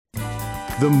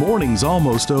The morning's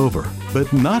almost over,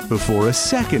 but not before a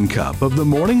second cup of the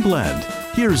morning blend.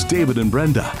 Here's David and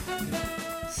Brenda.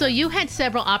 So you had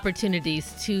several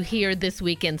opportunities to hear this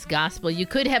weekend's gospel. You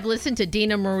could have listened to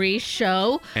Dina Marie's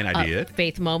show. And I did.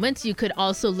 Faith Moments. You could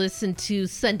also listen to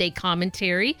Sunday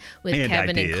Commentary with And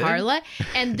Kevin I and did. Carla.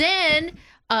 And then...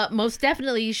 most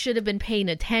definitely, you should have been paying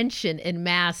attention in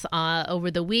Mass over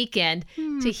the weekend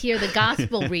to hear the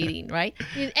gospel reading, right?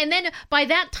 And then by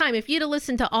that time, if you'd have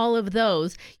listened to all of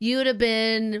those, you'd have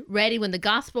been ready when the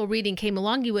gospel reading came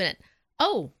along. You went,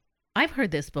 oh, I've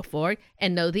heard this before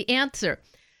and know the answer.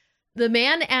 The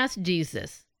man asked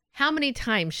Jesus, how many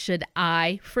times should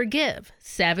I forgive?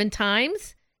 7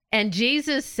 times? And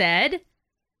Jesus said...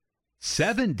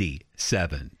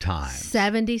 77 times.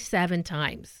 77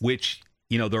 times. Which...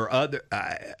 You know, there are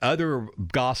other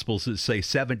gospels that say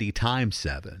 70 times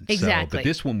 7. Exactly. But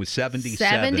this one was 77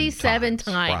 77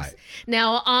 times. Right.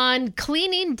 Now, on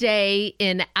cleaning day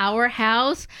in our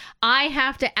house, I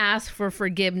have to ask for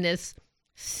forgiveness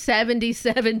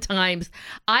 77 times.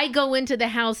 I go into the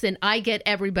house and I get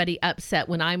everybody upset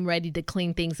when I'm ready to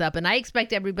clean things up. And I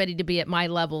expect everybody to be at my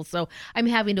level. So I'm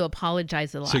having to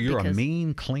apologize a lot. So you're a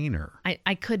mean cleaner.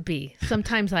 I could be.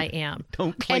 Sometimes I am.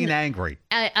 Don't clean angry.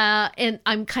 And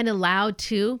I'm kind of loud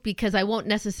too, because I won't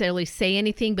necessarily say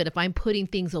anything. But if I'm putting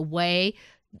things away,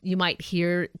 you might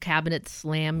hear cabinets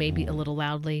slam maybe a little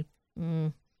loudly.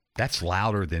 That's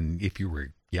louder than if you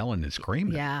were yelling and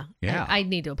screaming. Yeah. Yeah. I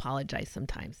need to apologize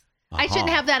sometimes. I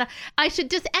shouldn't have that. I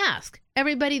should just ask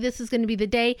everybody, this is going to be the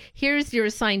day. Here's your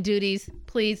assigned duties.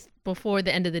 Please, before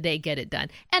the end of the day, get it done.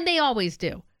 And they always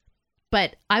do.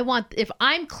 But if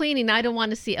I'm cleaning, I don't want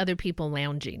to see other people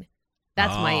lounging.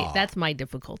 That's my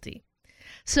difficulty.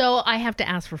 So I have to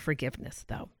ask for forgiveness,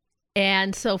 though.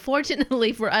 And so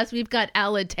fortunately for us, we've got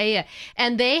Alatea,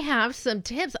 and they have some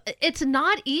tips. It's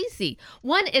not easy.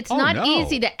 One, it's not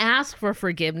easy to ask for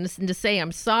forgiveness and to say,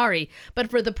 I'm sorry. But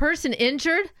for the person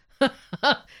injured,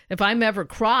 if I'm ever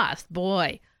crossed,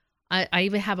 boy, I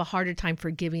even have a harder time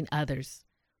forgiving others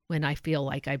when I feel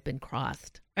like I've been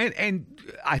crossed. And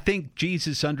I think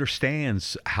Jesus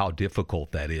understands how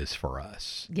difficult that is for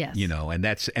us. Yes. You know, and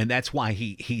that's why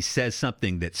he says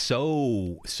something that's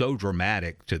so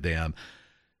dramatic to them,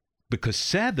 because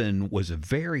 7 was a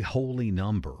very holy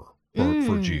number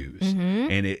for Jews.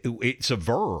 Mm-hmm. And it's a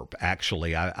verb,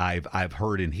 actually. I've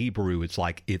heard in Hebrew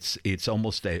it's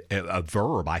almost a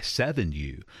verb. I 7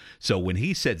 you. So when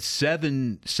he said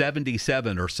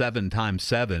 77 or 7 times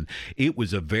 7, it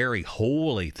was a very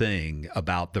holy thing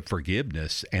about the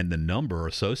forgiveness and the number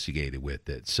associated with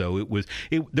it. So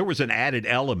there was an added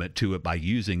element to it by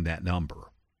using that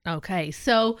number. Okay,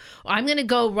 so I'm going to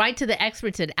go right to the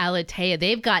experts at Alatea.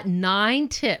 They've got 9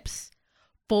 tips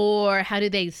for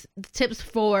tips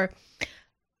for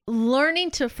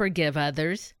learning to forgive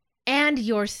others and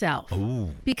yourself. Ooh.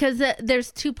 Because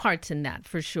there's 2 parts in that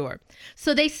for sure.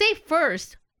 So they say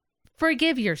first,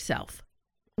 forgive yourself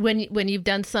when you've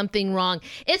done something wrong.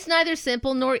 It's neither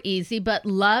simple nor easy, but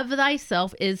love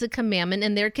thyself is a commandment,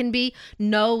 and there can be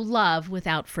no love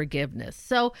without forgiveness.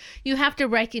 So you have to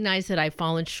recognize that I've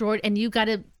fallen short, and you got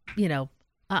to,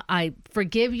 I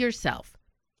forgive yourself.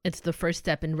 It's the first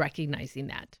step in recognizing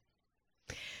that.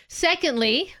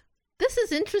 Secondly, this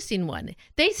is an interesting one.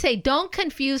 They say don't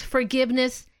confuse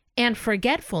forgiveness and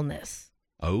forgetfulness.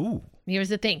 Oh. Here's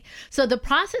the thing. So the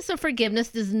process of forgiveness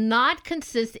does not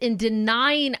consist in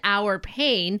denying our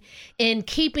pain, in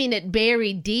keeping it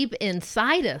buried deep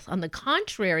inside us. On the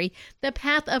contrary, the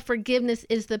path of forgiveness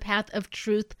is the path of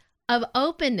truth, of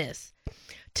openness.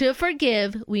 To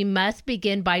forgive, we must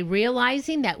begin by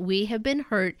realizing that we have been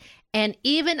hurt and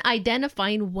even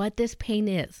identifying what this pain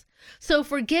is. So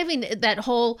forgiving, that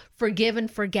whole forgive and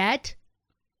forget,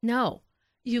 no.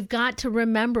 You've got to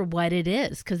remember what it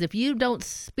is, because if you don't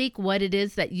speak what it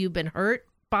is that you've been hurt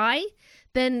by,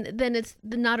 then it's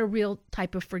not a real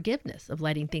type of forgiveness, of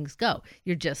letting things go.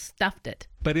 You're just stuffed it.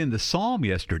 But in the psalm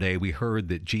yesterday, we heard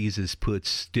that Jesus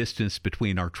puts distance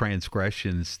between our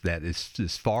transgressions that is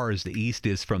as far as the east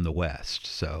is from the west.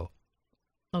 So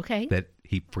okay, that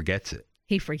he forgets it.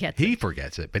 He forgets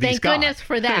it, but Thank he's God. goodness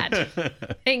for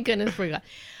that. Thank goodness for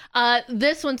God.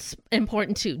 This one's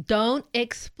important too. Don't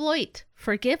exploit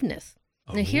forgiveness.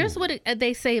 Now, here's what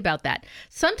they say about that.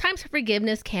 Sometimes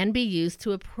forgiveness can be used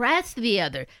to oppress the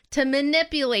other, to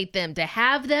manipulate them, to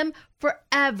have them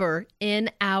forever in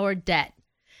our debt.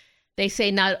 They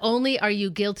say, not only are you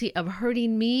guilty of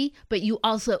hurting me, but you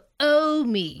also owe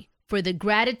me for the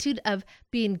gratitude of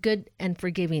being good and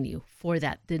forgiving you for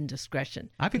that indiscretion.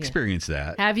 I've experienced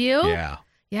that. Have you? Yeah.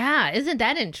 Yeah. Isn't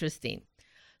that interesting?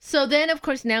 So then, of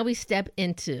course, now we step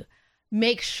into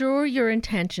Make sure your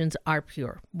intentions are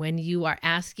pure when you are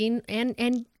asking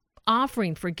and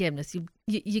offering forgiveness.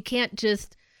 You can't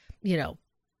just,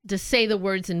 just say the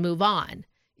words and move on.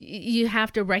 You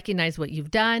have to recognize what you've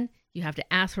done. You have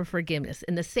to ask for forgiveness.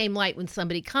 In the same light, when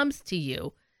somebody comes to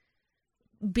you,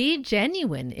 be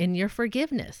genuine in your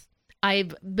forgiveness.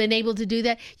 I've been able to do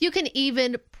that. You can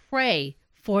even pray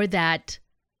for that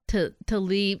to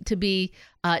leave, to be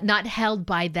not held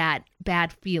by that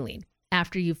bad feeling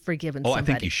after you've forgiven somebody. I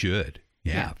think you should.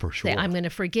 Yeah, for sure. Say, I'm going to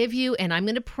forgive you, and I'm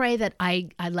going to pray that I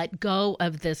let go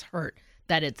of this hurt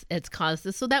that it's caused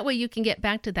this, so that way you can get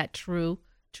back to that true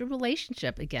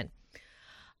relationship again.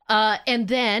 And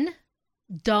then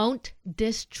don't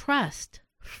distrust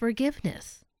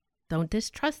forgiveness. Don't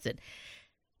distrust it.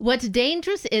 What's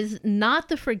dangerous is not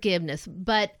the forgiveness,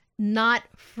 but not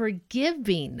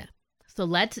forgiving. So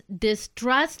let's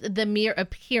distrust the mere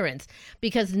appearance,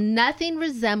 because nothing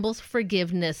resembles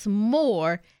forgiveness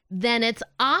more than its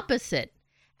opposite.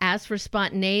 As for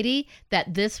spontaneity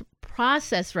that this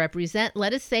process represents,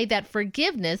 let us say that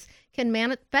forgiveness can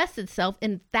manifest itself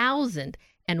in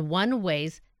 1,001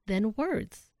 ways than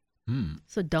words.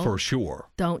 So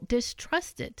don't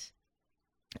distrust it.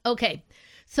 Okay,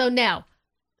 so now,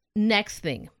 next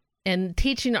thing, and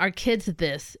teaching our kids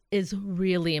this is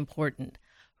really important.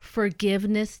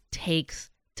 Forgiveness takes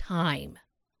time.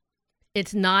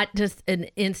 It's not just an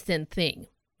instant thing,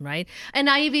 right? And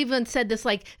I've even said this,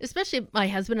 like, especially my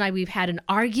husband and I, we've had an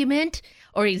argument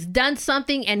or he's done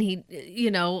something and he,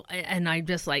 and I'm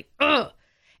just like, ugh.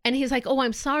 And he's like, oh,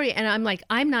 I'm sorry. And I'm like,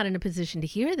 I'm not in a position to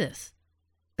hear this,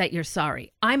 that you're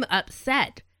sorry. I'm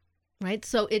upset, right?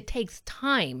 So it takes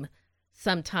time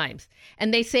sometimes.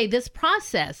 And they say this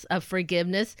process of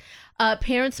forgiveness,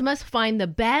 parents must find the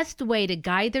best way to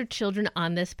guide their children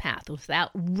on this path without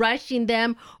rushing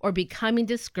them or becoming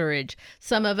discouraged.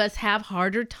 Some of us have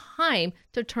harder time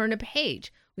to turn a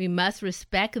page. We must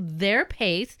respect their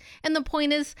pace. And the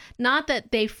point is not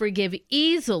that they forgive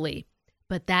easily,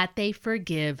 but that they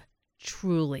forgive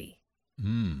truly.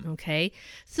 Okay,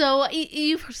 so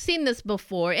you've seen this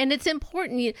before, and it's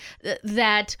important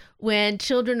that when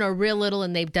children are real little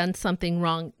and they've done something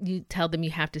wrong, you tell them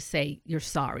you have to say you're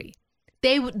sorry.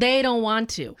 They don't want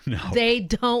to. No. They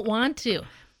don't want to.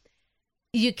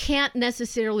 You can't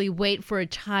necessarily wait for a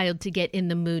child to get in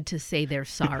the mood to say they're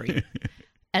sorry.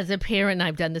 As a parent,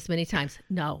 I've done this many times.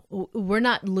 No, we're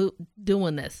not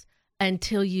doing this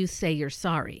until you say you're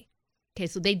sorry. Okay,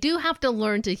 so they do have to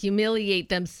learn to humiliate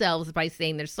themselves by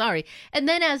saying they're sorry. And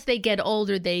then as they get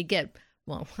older, they get,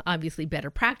 obviously better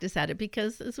practice at it,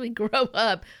 because as we grow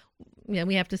up,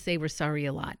 we have to say we're sorry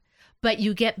a lot. But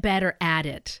you get better at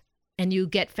it, and you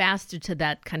get faster to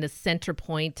that kind of center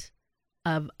point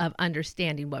of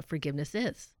understanding what forgiveness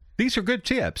is. These are good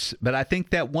tips, but I think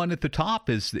that one at the top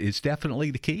is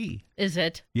definitely the key. Is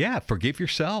it? Yeah, forgive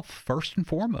yourself first and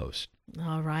foremost.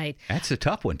 All right. That's a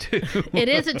tough one, too. It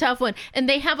is a tough one. And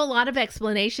they have a lot of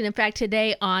explanation. In fact,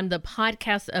 today on the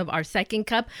podcast of Our Second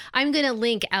Cup, I'm going to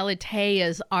link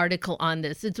Alatea's article on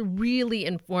this. It's really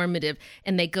informative,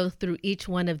 and they go through each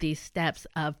one of these steps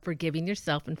of forgiving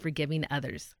yourself and forgiving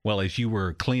others. Well, as you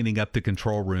were cleaning up the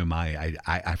control room,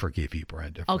 I forgive you,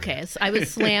 Brenda. Okay, so I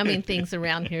was slamming things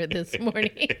around here this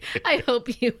morning. I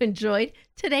hope you enjoyed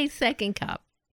today's Second Cup.